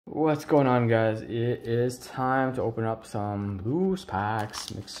What's going on, guys? It is time to open up some loose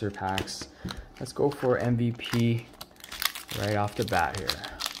packs, mixer packs. Let's go for MVP right off the bat here.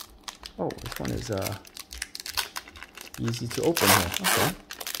 Oh, this one is easy to open here. Okay,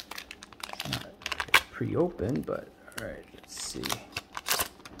 it's not pre-opened, but all right, let's see.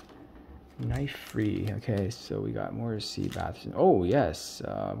 Knife free. Okay, so we got more Sea Baths. Oh yes,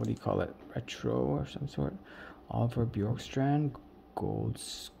 what do you call it? Retro or some sort. Oliver Bjorkstrand, Gold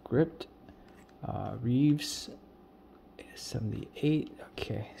Script, Reeves, 78.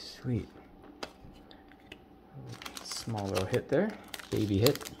 Okay, sweet. Small little hit there, baby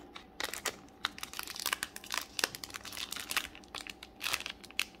hit.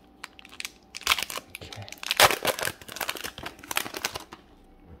 Okay.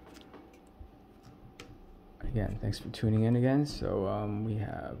 Again, thanks for tuning in again. So we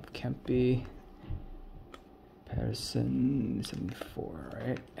have Kempe, Patterson, 74,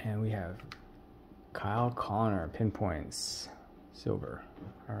 right? And we have Kyle Connor, pinpoints, silver.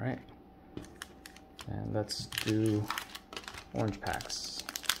 All right. And let's do orange packs.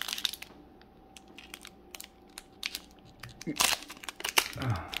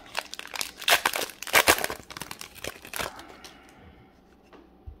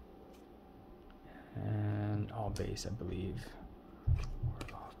 And all base, I believe.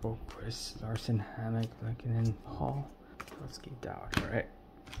 Boquist, Larson, Hammock, Lincoln, and Hall. Let's get down, all right.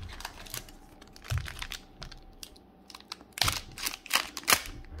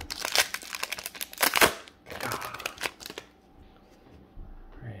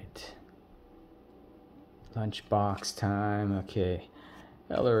 Right. Lunchbox time. Okay.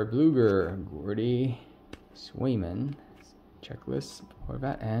 Eller, Bluger, Gordy, Swayman, checklist,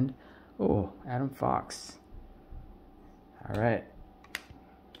 Horvat, and oh, Adam Fox. All right.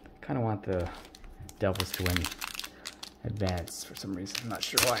 Kind of want the Devils to win advance for some reason. I'm not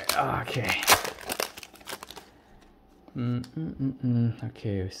sure why. Oh, okay.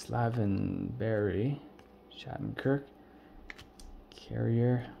 Okay, Slavin Berry, Shattenkirk,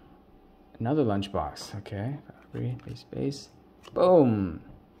 Carrier, another lunchbox. Okay, base. Boom!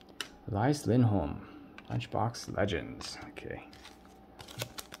 Elias Lindholm, lunchbox legends. Okay.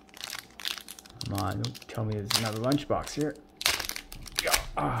 Come on, don't tell me there's another lunchbox here.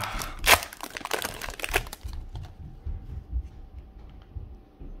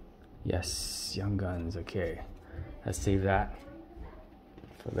 Yes, Young Guns. Okay, let's save that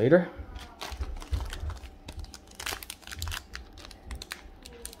for later.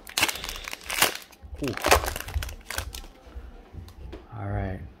 Ooh. All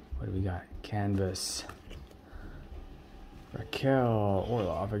right, what do we got? Canvas. Raquel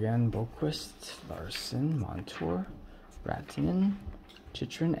Orlov again. Boquist, Larson, Montour, Ratinen,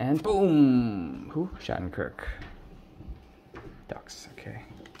 Chitrin, and boom! Who? Shattenkirk. Ducks, okay.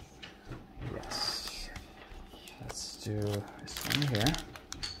 Yes. Let's do this one here.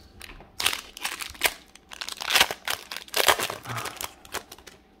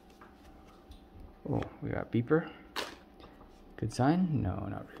 Oh, we got Beeper. Good sign? No,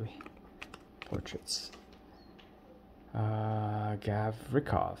 not really. Portraits.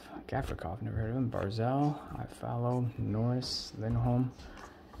 Gavrikov, never heard of him. Barzell, Ifalo, Norris, Lindholm,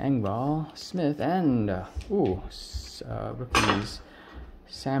 Engvall, Smith, and rookies,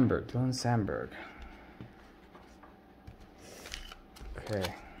 Sandberg, Dylan Sandberg. Okay,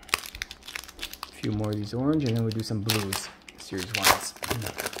 a few more of these orange, and then we'll do some blues, series ones.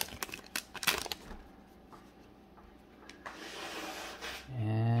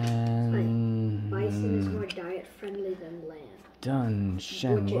 Friendly than lamb. Dunn,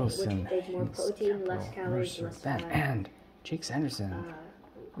 Shen, Wilson, there's more protein, less calories, less fat. And Jake Sanderson,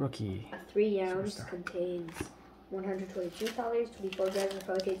 rookie. A 3 ounce contains 122 calories, 24 grams of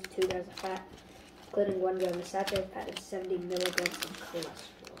protein, 2 grams of fat, including 1 gram of saturated fat and 70 milligrams of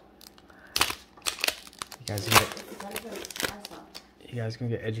cholesterol. You guys gonna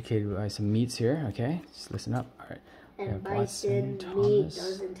get educated by some meats here, okay? Just listen up. All right. And bison meat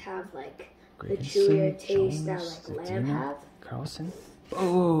doesn't have like the chewier taste that like lamb have. Carlson.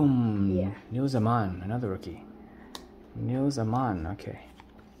 Boom! Yeah. Neil Zaman, another rookie. Neil Zaman, okay.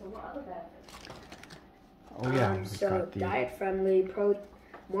 Oh yeah. So diet friendly,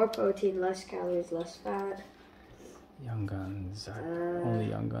 more protein, less calories, less fat. Young Guns. Only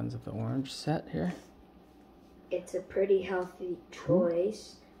Young Guns of the orange set here. It's a pretty healthy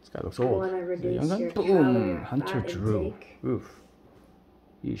choice. This guy looks old. You want to reduce your boom! Hunter Drew. Intake. Oof.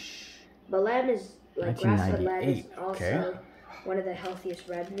 Yeesh. But lamb is, like grass-fed lamb is also okay. one of the healthiest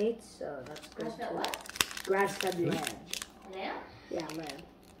red meats, so that's good too. What? Grass-fed lamb. Lamb? Yeah, lamb.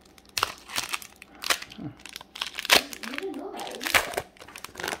 You didn't know that, did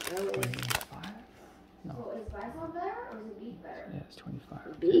you? So is 25? No. So is bison better or is beef better? Yeah, it's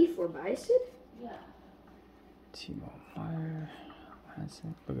 25. beef or bison? Yeah. Timo Meyer.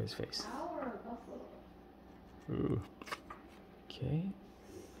 Hansen. Look at his face. Cow or buffalo? Ooh. Okay.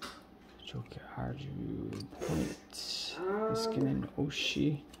 Joker Arju Point. Iskinen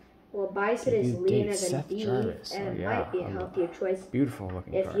Oshi. Well, bison is Good leaner date, than Seth beef, Jarvis. and Oh, it yeah. might be a healthier choice Beautiful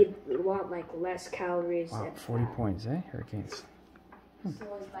looking if card. you want like less calories. Wow, and 40 fat. points, eh? Hurricanes. So is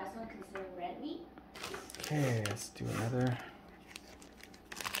bison considered red meat? Okay, let's do another.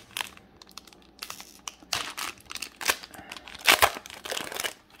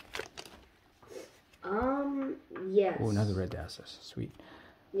 Yes. Oh, another red dazzlers. Sweet.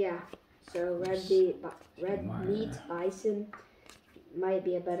 Yeah. So red Meyer. meat bison might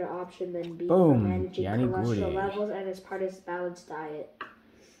be a better option than beef Boom. for managing Yanni cholesterol Gourde. levels and as part of his balanced diet.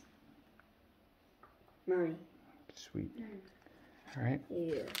 Murray. Sweet. All right.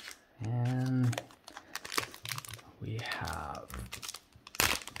 Yeah. And we have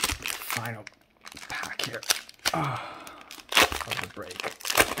final pack here of the break.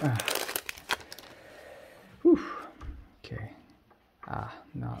 Whew. Okay.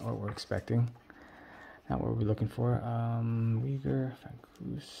 Not what we're expecting. Not what we're looking for. Uyghur,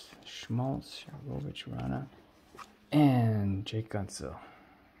 Fankus, Schmaltz, Shagovich, Rana, and Jake Gunsel.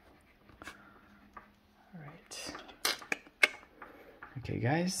 All right. Okay,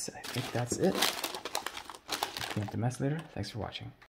 guys, I think that's it. Clean up the mess later. Thanks for watching.